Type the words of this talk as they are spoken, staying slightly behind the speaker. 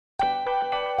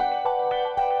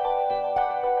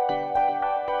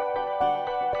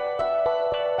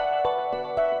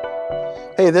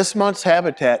Hey, this month's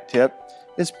habitat tip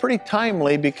is pretty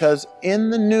timely because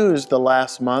in the news the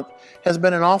last month has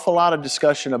been an awful lot of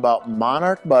discussion about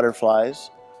monarch butterflies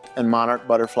and monarch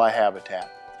butterfly habitat.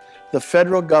 The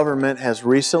federal government has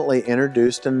recently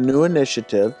introduced a new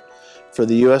initiative for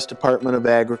the U.S. Department of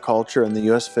Agriculture and the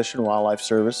U.S. Fish and Wildlife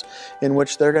Service in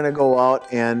which they're going to go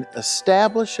out and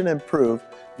establish and improve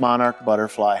monarch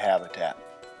butterfly habitat.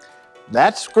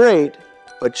 That's great,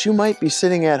 but you might be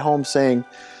sitting at home saying,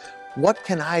 what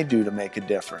can I do to make a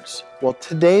difference? Well,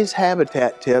 today's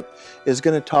habitat tip is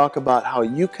going to talk about how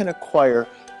you can acquire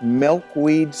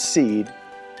milkweed seed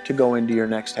to go into your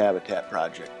next habitat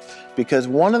project. Because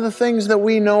one of the things that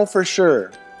we know for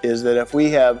sure is that if we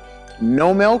have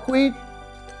no milkweed,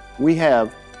 we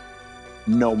have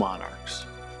no monarchs.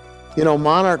 You know,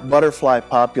 monarch butterfly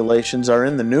populations are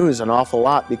in the news an awful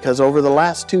lot because over the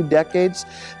last 2 decades,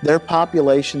 their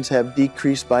populations have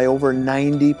decreased by over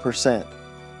 90%.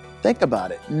 Think about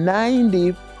it,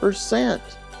 90%.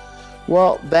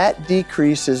 Well, that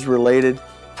decrease is related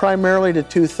primarily to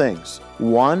 2 things.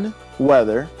 1,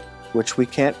 weather, which we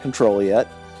can't control yet,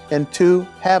 and 2,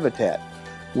 habitat,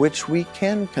 which we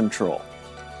can control.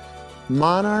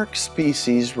 Monarch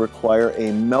species require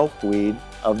a milkweed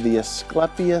of the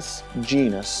Asclepias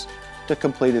genus to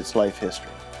complete its life history.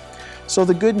 So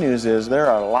the good news is there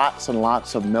are lots and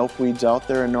lots of milkweeds out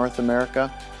there in North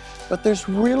America, but there's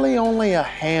really only a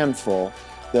handful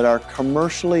that are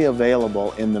commercially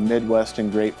available in the Midwest and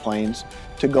Great Plains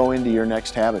to go into your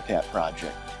next habitat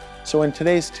project. So in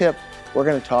today's tip, we're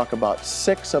going to talk about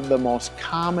 6 of the most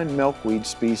common milkweed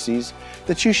species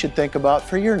that you should think about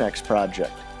for your next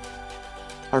project.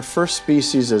 Our first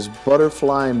species is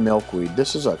butterfly milkweed.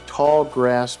 This is a tall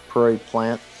grass prairie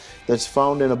plant that's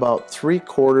found in about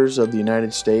 3/4 of the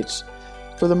United States.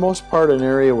 For the most part, an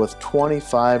area with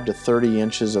 25 to 30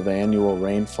 inches of annual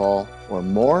rainfall or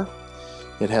more.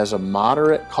 It has a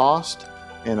moderate cost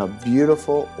and a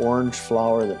beautiful orange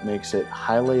flower that makes it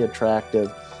highly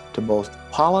attractive to both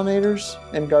pollinators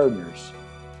and gardeners.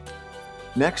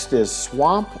 Next is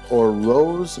swamp or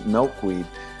rose milkweed.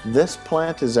 This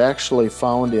plant is actually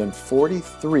found in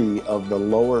 43 of the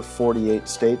lower 48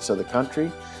 states of the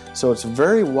country, so it's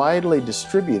very widely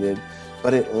distributed,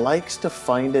 but it likes to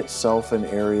find itself in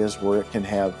areas where it can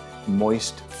have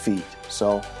moist feet,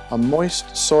 so a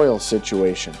moist soil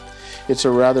situation. It's a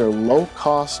rather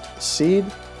low-cost seed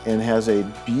and has a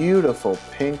beautiful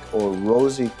pink or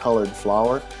rosy colored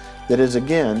flower that is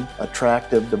again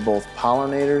attractive to both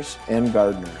pollinators and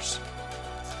gardeners.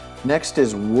 Next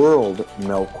is whorled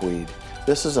milkweed.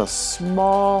 This is a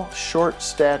small,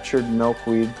 short-statured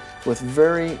milkweed with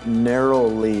very narrow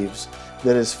leaves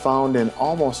that is found in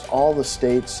almost all the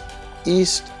states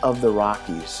east of the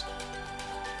Rockies.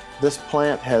 This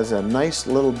plant has a nice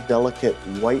little delicate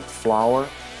white flower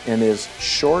and is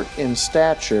short in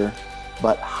stature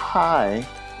but high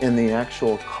in the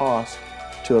actual cost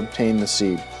to obtain the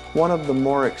seed. One of the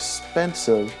more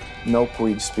expensive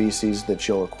milkweed species that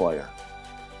you'll acquire.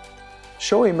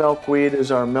 Showy milkweed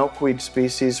is our milkweed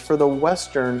species for the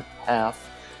western half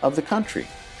of the country.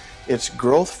 Its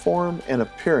growth form and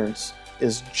appearance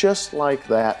is just like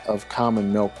that of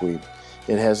common milkweed.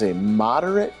 It has a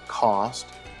moderate cost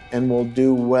and will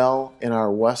do well in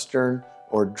our western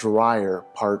or drier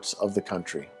parts of the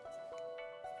country.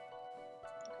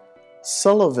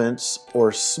 Sullivantii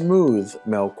or smooth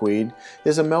milkweed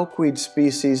is a milkweed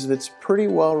species that's pretty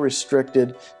well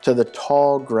restricted to the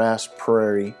tall grass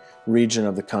prairie region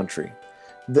of the country.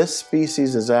 This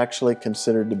species is actually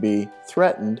considered to be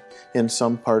threatened in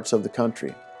some parts of the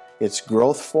country. Its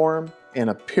growth form and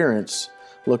appearance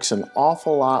looks an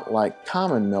awful lot like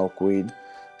common milkweed,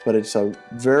 but it's a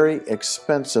very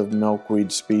expensive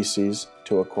milkweed species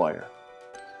to acquire.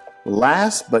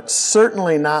 Last but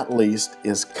certainly not least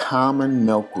is common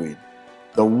milkweed,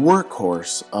 the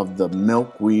workhorse of the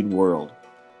milkweed world.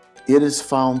 It is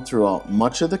found throughout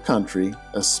much of the country,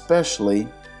 especially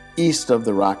east of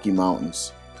the Rocky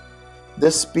Mountains.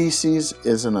 This species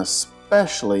is an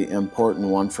especially important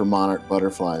one for monarch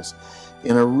butterflies.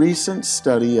 In a recent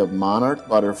study of monarch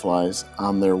butterflies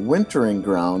on their wintering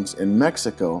grounds in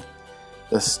Mexico,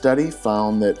 the study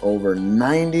found that over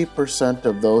 90%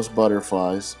 of those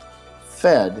butterflies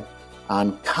fed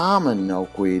on common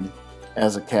milkweed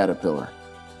as a caterpillar.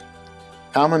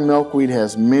 Common milkweed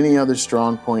has many other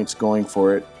strong points going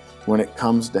for it when it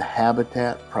comes to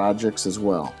habitat projects as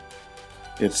well.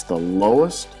 It's the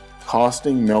lowest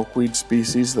costing milkweed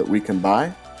species that we can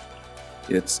buy.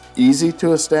 It's easy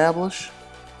to establish.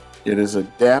 It is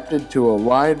adapted to a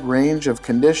wide range of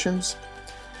conditions.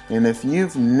 And if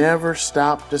you've never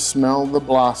stopped to smell the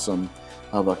blossom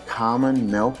of a common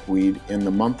milkweed in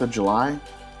the month of July,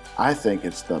 I think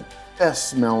it's the best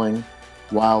smelling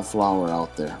wildflower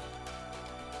out there.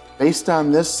 Based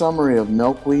on this summary of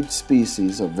milkweed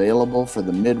species available for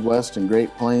the Midwest and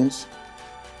Great Plains,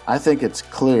 I think it's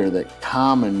clear that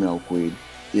common milkweed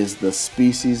is the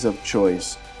species of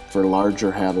choice for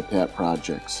larger habitat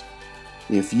projects.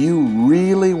 If you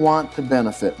really want to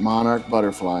benefit monarch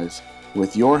butterflies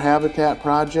with your habitat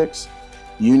projects,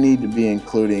 you need to be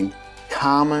including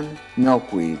common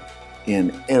milkweed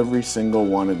in every single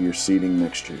one of your seeding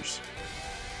mixtures.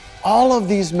 All of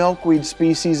these milkweed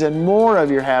species and more of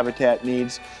your habitat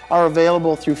needs are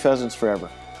available through Pheasants Forever.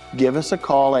 Give us a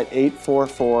call at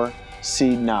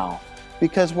 844-SEED-NOW,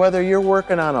 because whether you're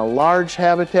working on a large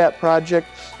habitat project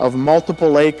of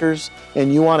multiple acres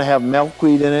and you want to have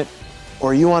milkweed in it,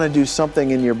 or you want to do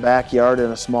something in your backyard in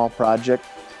a small project,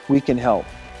 we can help.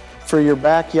 For your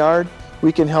backyard,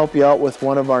 we can help you out with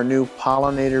one of our new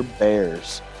pollinator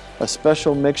bears, a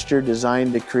special mixture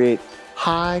designed to create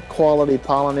high quality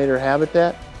pollinator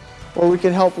habitat, or we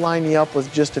can help line you up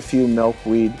with just a few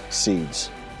milkweed seeds.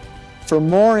 For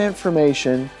more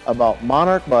information about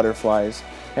monarch butterflies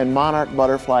and monarch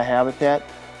butterfly habitat,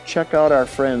 check out our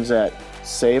friends at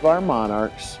Save Our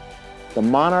Monarchs, the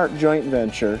Monarch Joint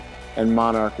Venture, and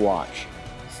Monarch Watch.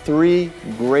 3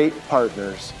 great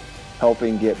partners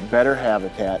helping get better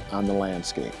habitat on the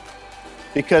landscape.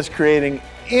 Because creating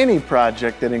any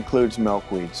project that includes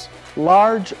milkweeds,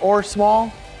 large or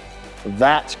small,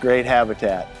 that's great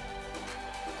habitat.